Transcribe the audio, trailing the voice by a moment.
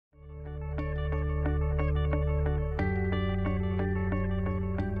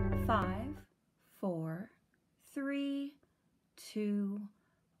3, 2,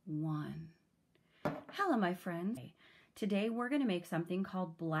 1. Hello, my friends. Today we're going to make something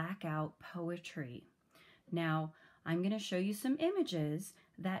called Blackout Poetry. Now, I'm going to show you some images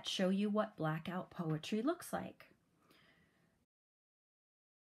that show you what blackout poetry looks like.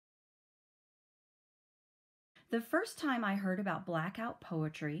 The first time I heard about blackout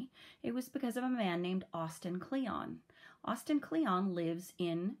poetry, it was because of a man named Austin Kleon. Austin Kleon lives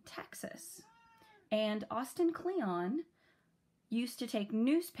in Texas. And Austin Kleon used to take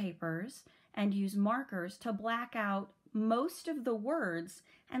newspapers and use markers to black out most of the words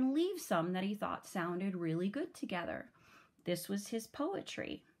and leave some that he thought sounded really good together. This was his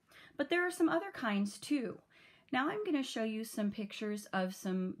poetry. But there are some other kinds too. Now I'm going to show you some pictures of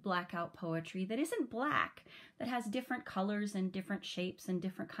some blackout poetry that isn't black, that has different colors and different shapes and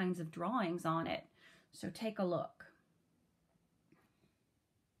different kinds of drawings on it. So take a look.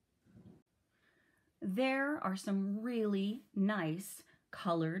 There are some really nice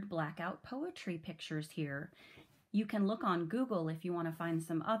colored blackout poetry pictures here. You can look on Google if you want to find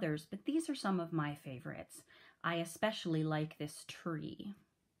some others, but these are some of my favorites. I especially like this tree.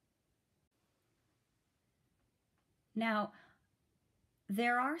 Now,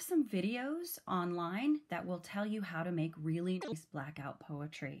 there are some videos online that will tell you how to make really nice blackout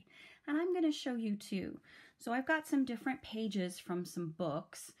poetry, and I'm going to show you too. So I've got some different pages from some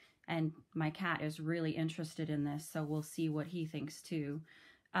books, and my cat is really interested in this, so we'll see what he thinks too.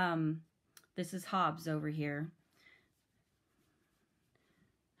 This is Hobbs over here.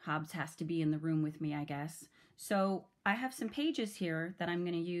 Hobbs has to be in the room with me, I guess. So I have some pages here that I'm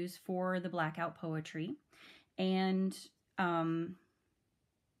going to use for the blackout poetry. And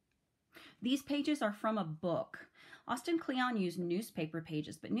these pages are from a book. Austin Kleon used newspaper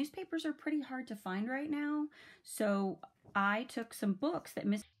pages, but newspapers are pretty hard to find right now. So I took some books that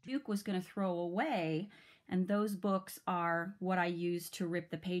Miss Duke was going to throw away, and those books are what I used to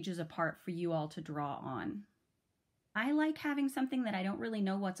rip the pages apart for you all to draw on. I like having something that I don't really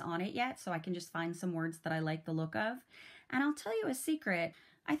know what's on it yet, so I can just find some words that I like the look of. And I'll tell you a secret.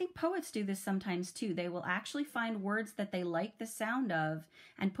 I think poets do this sometimes too. They will actually find words that they like the sound of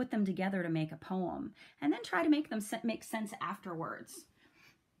and put them together to make a poem, and then try to make them make sense afterwards.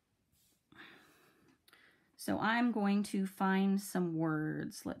 So I'm going to find some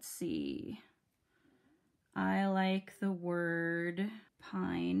words. Let's see. I like the word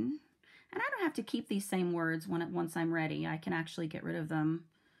pine. And I don't have to keep these same words once I'm ready. I can actually get rid of them.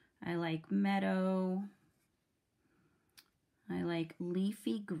 I like meadow. I like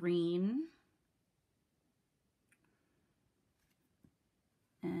leafy green.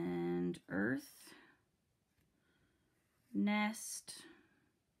 And earth. Nest.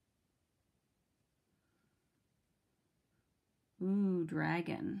 Ooh,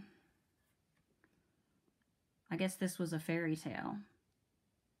 dragon. I guess this was a fairy tale.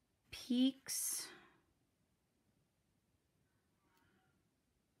 Peaks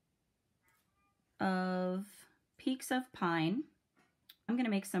of pine. I'm going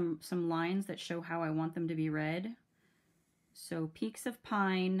to make some lines that show how I want them to be read. So peaks of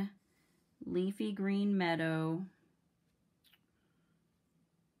pine, leafy green meadow,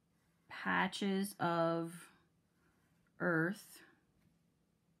 patches of earth,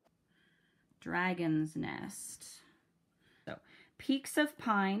 dragon's nest. So peaks of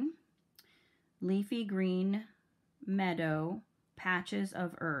pine, leafy green meadow, patches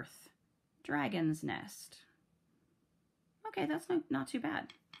of earth, dragon's nest. Okay, that's not too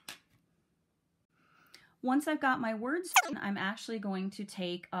bad. Once I've got my words, I'm actually going to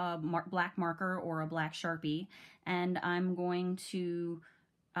take a black marker or a black Sharpie, and I'm going to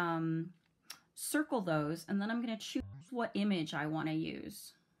circle those, and then I'm going to choose what image I want to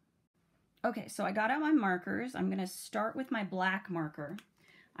use. Okay, so I got out my markers. I'm going to start with my black marker.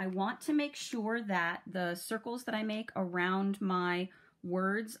 I want to make sure that the circles that I make around my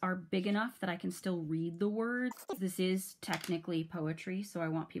words are big enough that I can still read the words. This is technically poetry, so I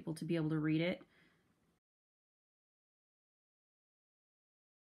want people to be able to read it.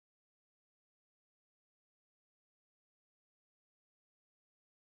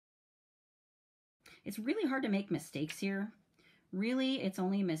 It's really hard to make mistakes here. Really, it's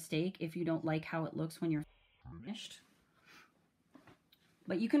only a mistake if you don't like how it looks when you're finished.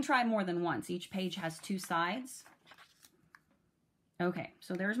 But you can try more than once. Each page has 2 sides. Okay,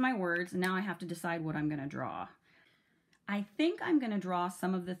 so there's my words. Now I have to decide what I'm going to draw. I think I'm going to draw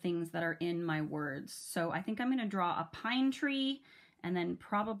some of the things that are in my words. So I think I'm going to draw a pine tree, and then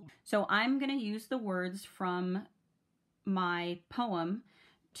probably... So I'm going to use the words from my poem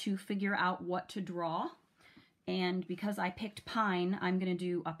to figure out what to draw. And because I picked pine, I'm going to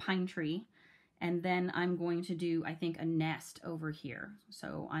do a pine tree. And then I'm going to do, I think, a nest over here.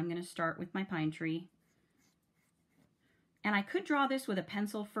 So I'm going to start with my pine tree. And I could draw this with a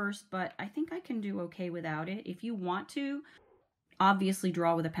pencil first, but I think I can do okay without it. If you want to, obviously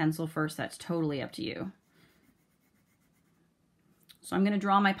draw with a pencil first. That's totally up to you. So I'm going to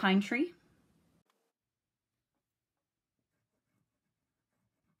draw my pine tree.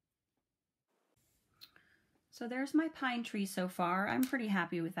 So there's my pine tree so far. I'm pretty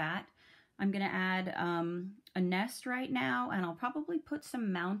happy with that. I'm going to add a nest right now, and I'll probably put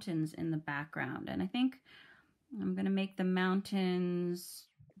some mountains in the background. And I think I'm going to make the mountains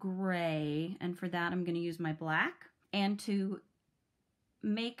gray, and for that I'm going to use my black. And to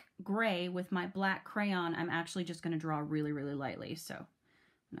make gray with my black crayon, I'm actually just going to draw really, really lightly. So I'm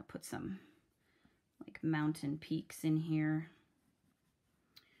going to put some like mountain peaks in here.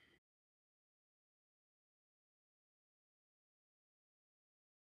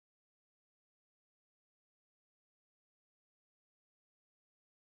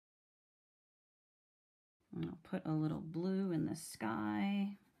 And I'll put a little blue in the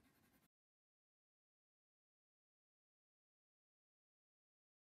sky.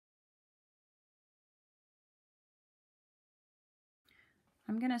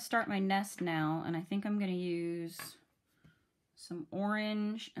 I'm going to start my nest now, and I think I'm going to use some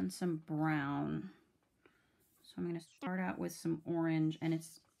orange and some brown. So I'm going to start out with some orange, and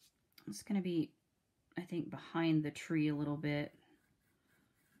it's going to be, I think, behind the tree a little bit.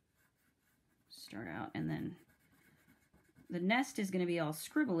 Start out, and then the nest is going to be all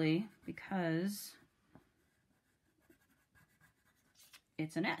scribbly because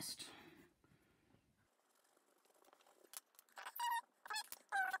it's a nest.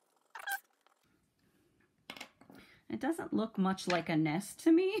 It doesn't look much like a nest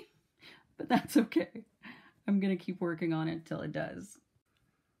to me, but that's okay. I'm going to keep working on it till it does.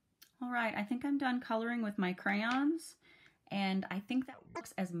 All right, I think I'm done coloring with my crayons, and I think that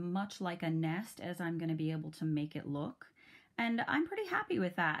looks as much like a nest as I'm going to be able to make it look, and I'm pretty happy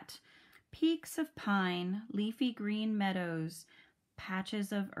with that. Peaks of pine, leafy green meadows,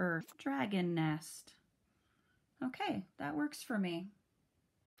 patches of earth, dragon nest. Okay, that works for me.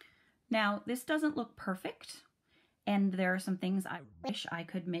 Now, this doesn't look perfect, and there are some things I wish I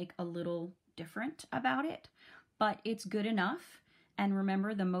could make a little different about it, but it's good enough. And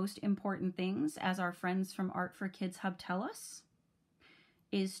remember, the most important things, as our friends from Art for Kids Hub tell us,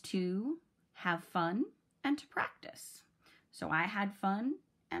 is to have fun and to practice. So I had fun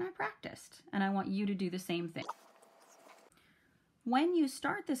and I practiced, and I want you to do the same thing. When you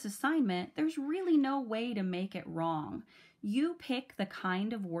start this assignment, there's really no way to make it wrong. You pick the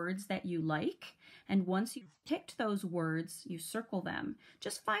kind of words that you like, and once you've picked those words, you circle them.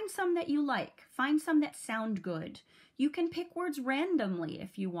 Just find some that you like. Find some that sound good. You can pick words randomly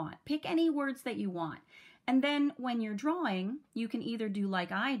if you want. Pick any words that you want. And then when you're drawing, you can either do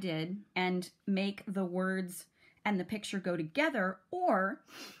like I did and make the words and the picture go together, or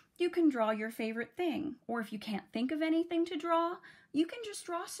you can draw your favorite thing. Or if you can't think of anything to draw, you can just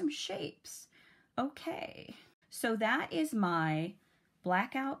draw some shapes. Okay, so that is my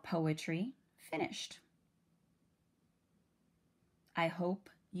Blackout Poetry finished. I hope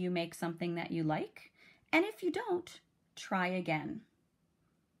you make something that you like, and if you don't, try again.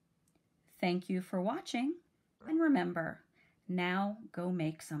 Thank you for watching, and remember, now go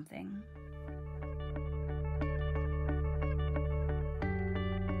make something.